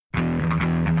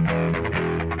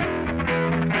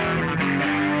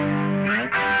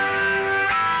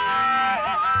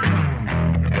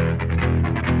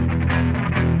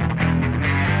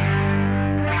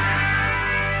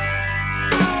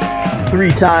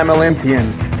three-time Olympian,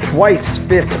 twice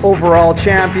FIS overall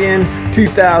champion,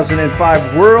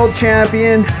 2005 world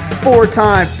champion,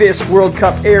 four-time FIS World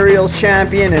Cup aerials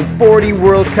champion, and 40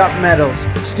 World Cup medals.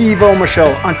 Steve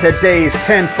Omischel on today's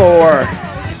 10-4.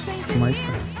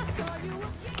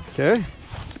 Okay.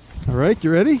 All right, you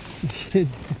ready?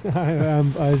 I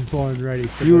was born ready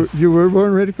for this. You were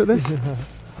born ready for this?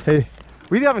 Hey,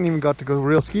 we haven't even got to go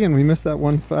real skiing. We missed that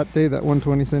one fat day, that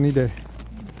 120 sunny day.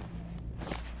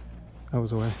 I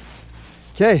was away.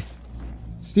 Okay,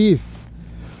 Steve,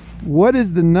 what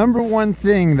is the number one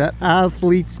thing that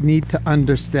athletes need to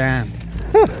understand?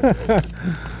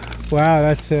 Wow,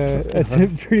 that's a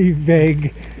pretty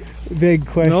vague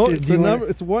question. No,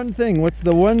 it's one thing. What's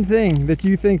the one thing that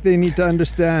you think they need to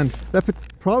understand? That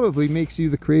probably makes you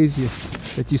the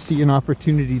craziest, that you see an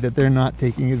opportunity that they're not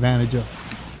taking advantage of.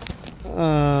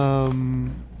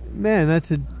 Man,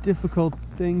 that's a difficult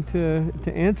thing to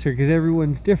answer because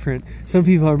everyone's different. Some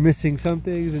people are missing some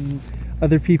things and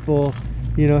other people,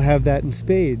 have that in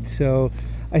spades. So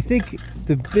I think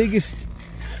the biggest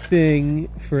thing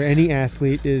for any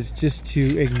athlete is just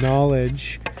to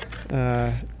acknowledge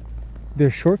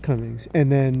their shortcomings and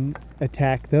then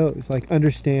attack those. Like,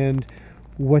 understand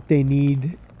what they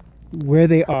need, where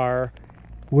they are,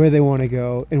 where they want to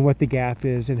go, and what the gap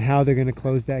is, and how they're going to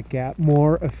close that gap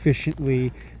more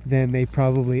efficiently than they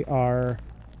probably are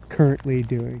currently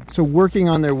doing. So working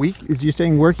on their you're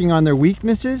saying working on their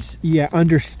weaknesses? Yeah,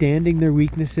 understanding their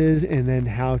weaknesses and then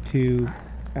how to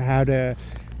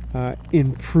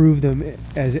improve them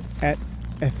at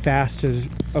fast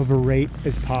of a rate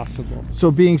as possible. So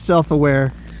being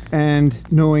self-aware and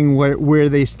knowing where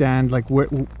they stand, like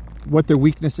what their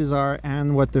weaknesses are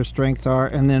and what their strengths are,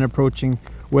 and then approaching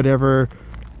whatever's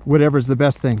the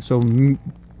best thing. So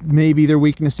maybe their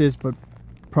weaknesses, but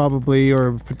probably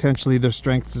or potentially their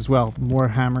strengths as well. More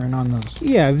hammering on those.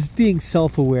 Yeah, being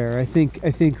self-aware. I think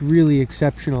really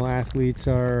exceptional athletes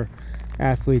are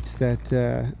athletes that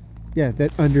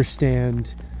that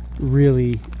understand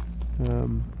really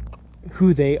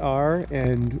who they are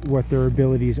and what their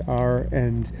abilities are,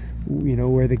 and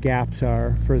where the gaps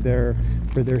are for their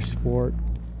sport.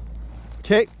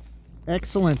 Okay,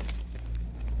 excellent.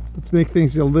 Let's make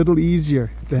things a little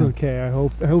easier then. Okay, I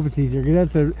hope it's easier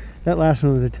because that last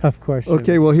one was a tough question.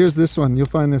 Okay, well here's this one. You'll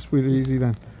find this pretty easy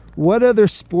then. What other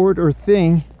sport or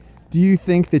thing do you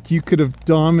think that you could have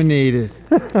dominated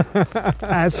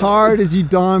as hard as you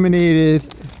dominated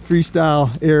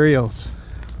freestyle aerials?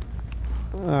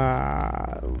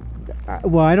 Well,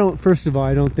 I don't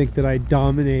think that I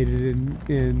dominated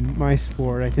in my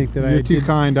sport. I think that You're too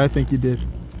kind. I think you did.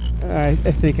 I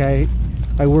think I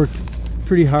worked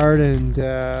pretty hard, and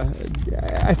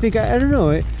I think I don't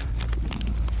know,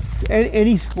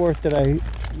 any sport that I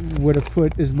would have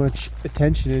put as much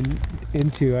attention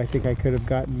into, I think I could have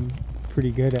gotten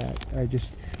pretty good at. I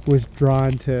just was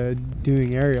drawn to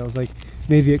doing aerials. Like,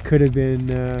 maybe it could have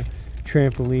been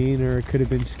trampoline, or it could have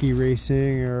been ski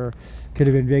racing, or could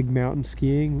have been big mountain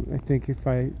skiing. I think if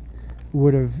I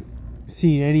would have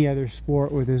seen any other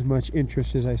sport with as much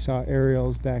interest as I saw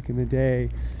aerials back in the day,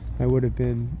 I would have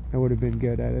been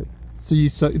good at it. So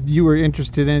you were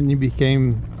interested in, you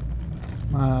became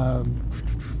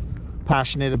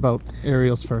passionate about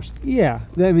aerials first. Yeah,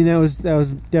 I mean that was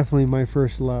definitely my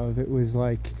first love. It was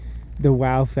like the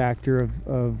wow factor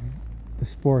of the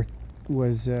sport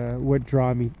was what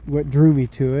drew me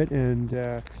to it, and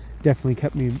definitely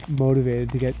kept me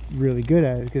motivated to get really good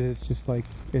at it, because it's just like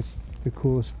it's the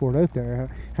coolest sport out there.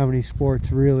 How many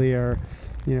sports really are,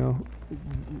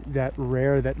 that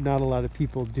rare that not a lot of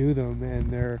people do them,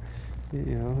 and they're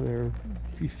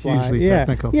hugely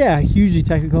technical. Yeah, hugely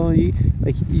technical. And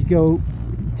you go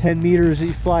 10 meters,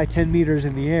 you fly 10 meters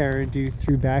in the air and do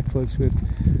 3 backflips with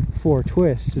 4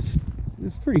 twists. It's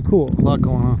pretty cool. A lot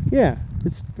going on. Yeah,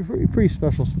 it's a pretty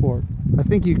special sport. I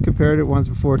think you compared it once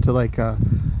before to like a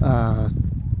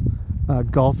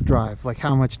golf drive. Like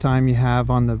how much time you have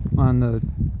on the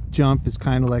jump is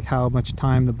kind of like how much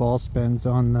time the ball spends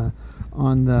on the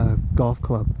golf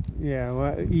club. Yeah,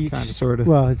 well, kind of sort of.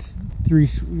 Well, it's 3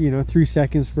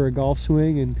 seconds for a golf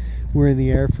swing, and we're in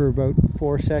the air for about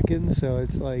 4 seconds. So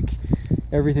it's like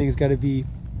everything's got to be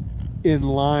in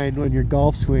line on your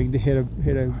golf swing to hit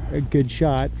a good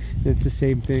shot. And it's the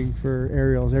same thing for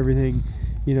aerials. Everything,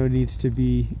 needs to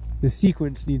be, the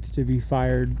sequence needs to be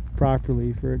fired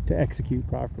properly for it to execute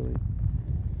properly.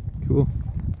 Cool.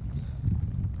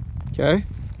 Okay.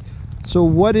 So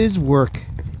what is work?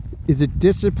 Is it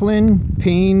discipline,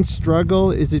 pain,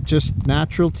 struggle? Is it just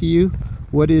natural to you?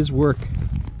 What is work?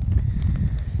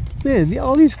 Man,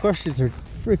 all these questions are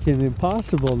freaking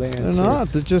impossible to answer. They're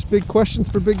not. They're just big questions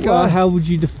for big Well, guys. how would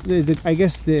you? I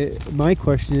guess my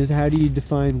question is, how do you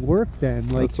define work then?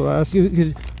 Like, That's what I asked.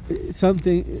 because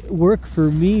work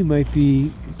for me might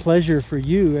be pleasure for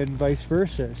you, and vice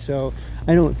versa. So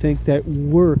I don't think that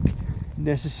work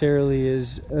necessarily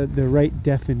is the right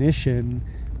definition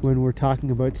when we're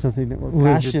talking about something that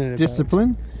we're passionate about.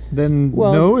 Discipline? Then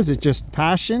Well, no. Is it just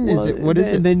passion? Is it what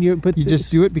is it? Then you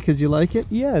just do it because you like it?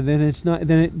 Yeah, then it's not.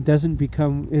 Then it doesn't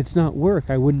become. It's not work.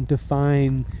 I wouldn't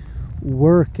define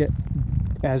work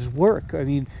as work. I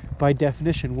mean, by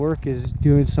definition, work is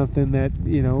doing something that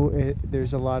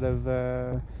there's a lot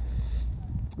of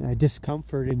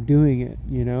discomfort in doing it.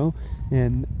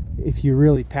 And if you're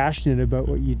really passionate about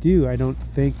what you do, I don't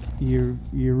think you're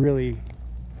really.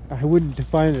 I wouldn't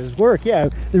define it as work. Yeah,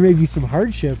 there may be some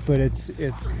hardship, but it's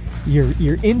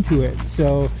you're into it,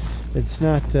 so it's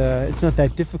not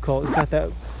that difficult. It's not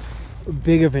that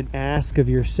big of an ask of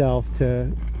yourself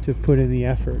to put in the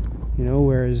effort.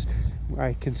 Whereas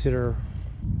I consider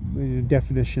the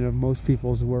definition of most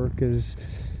people's work as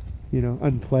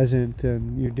unpleasant,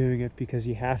 and you're doing it because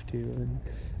you have to. And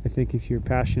I think if you're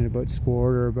passionate about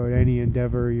sport or about any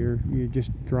endeavor, you're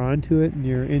just drawn to it and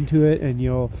you're into it, and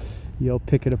you'll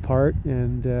pick it apart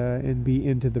and be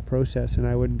into the process. And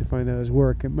I wouldn't define that as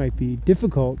work. It might be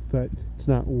difficult, but it's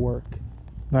not work.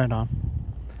 Right on.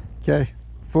 Okay,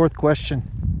 4th question.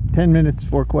 10 minutes,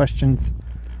 4 questions.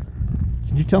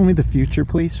 Can you tell me the future,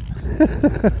 please?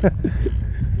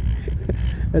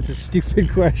 That's a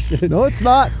stupid question. No, it's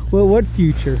not. Well, what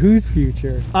future? Whose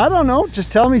future? I don't know.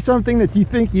 Just tell me something that you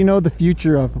think you know the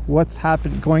future of. What's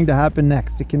going to happen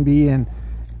next. It can be in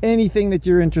anything that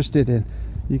you're interested in.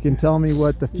 You can tell me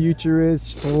what the future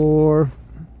is for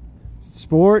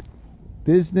sport,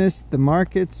 business, the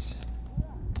markets,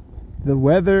 the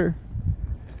weather.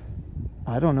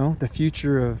 I don't know. The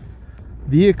future of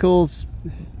vehicles,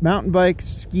 mountain bikes,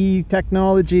 ski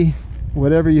technology,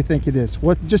 whatever you think it is.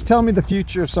 Just tell me the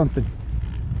future of something.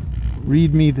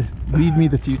 Read me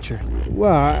the future.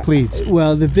 Well, please.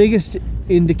 Well, the biggest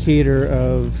indicator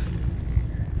of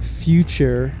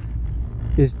future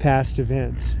is past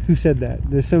events. Who said that?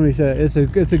 There's somebody said it's a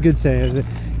good saying.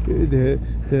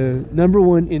 The number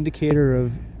one indicator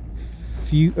of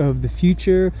the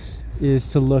future is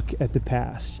to look at the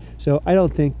past. So I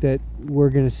don't think that we're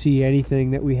going to see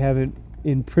anything that we haven't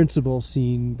in principle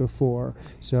seen before.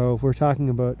 So if we're talking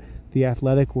about the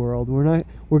athletic world, we're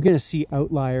going to see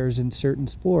outliers in certain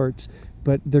sports,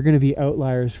 but they're going to be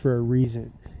outliers for a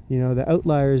reason. The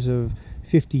outliers of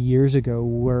 50 years ago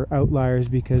were outliers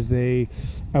because they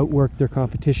outworked their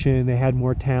competition, they had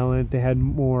more talent, they had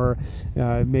more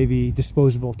maybe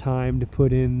disposable time to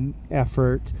put in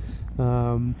effort.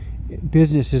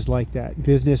 Business is like that.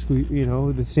 Business,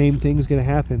 the same thing's going to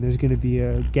happen. There's going to be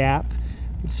a gap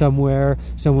somewhere.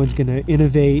 Someone's going to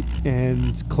innovate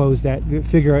and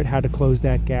figure out how to close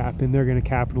that gap, and they're going to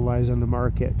capitalize on the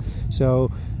market.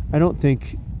 So I don't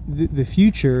think the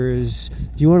future is,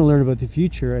 if you want to learn about the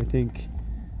future, I think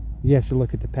you have to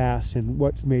look at the past, and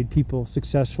what's made people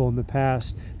successful in the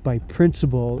past by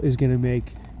principle is going to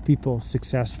make people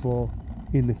successful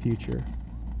in the future.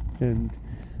 And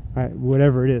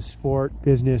whatever it is, sport,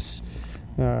 business,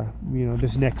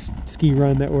 this next ski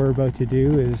run that we're about to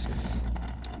do is,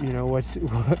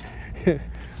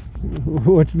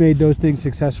 what's made those things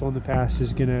successful in the past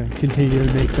is going to continue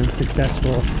to make them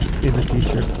successful in the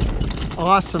future.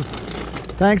 Awesome.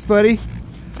 Thanks, buddy.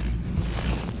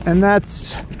 And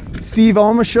that's Steve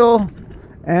Omashul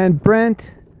and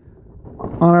Brent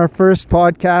on our first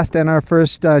podcast and our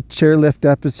first chairlift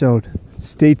episode.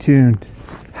 Stay tuned.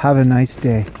 Have a nice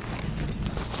day.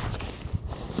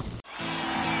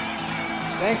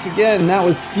 Thanks again. That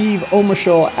was Steve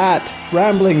Omashul at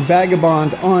Rambling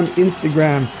Vagabond on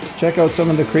Instagram. Check out some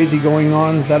of the crazy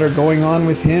going-ons that are going on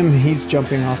with him. He's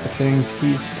jumping off of things.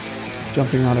 He's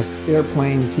jumping out of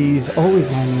airplanes. He's always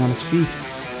landing on his feet.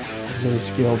 He's very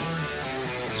skilled.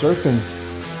 Surfing.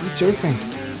 He's surfing.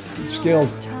 He's skilled.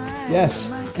 Yes.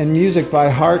 And music by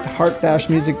Heart,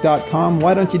 heart-music.com.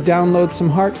 Why don't you download some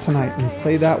Heart tonight and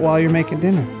play that while you're making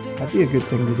dinner? That'd be a good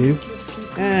thing to do.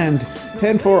 And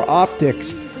 10-4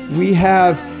 Optics. We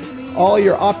have all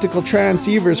your optical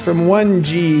transceivers from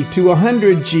 1G to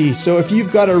 100G. So if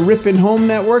you've got a ripping home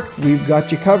network, we've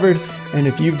got you covered. And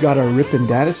if you've got a ripping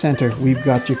data center, we've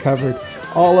got you covered.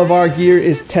 All of our gear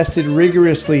is tested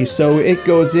rigorously, so it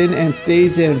goes in and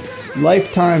stays in.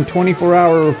 Lifetime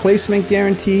 24-hour replacement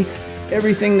guarantee.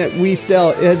 Everything that we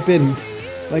sell has been,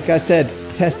 like I said,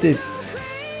 tested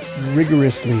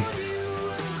rigorously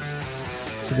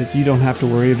so that you don't have to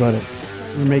worry about it.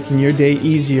 We're making your day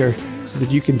easier so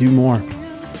that you can do more.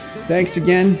 Thanks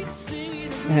again,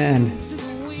 and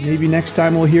maybe next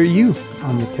time we'll hear you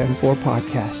on the 10-4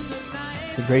 podcast.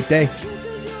 Have a great day.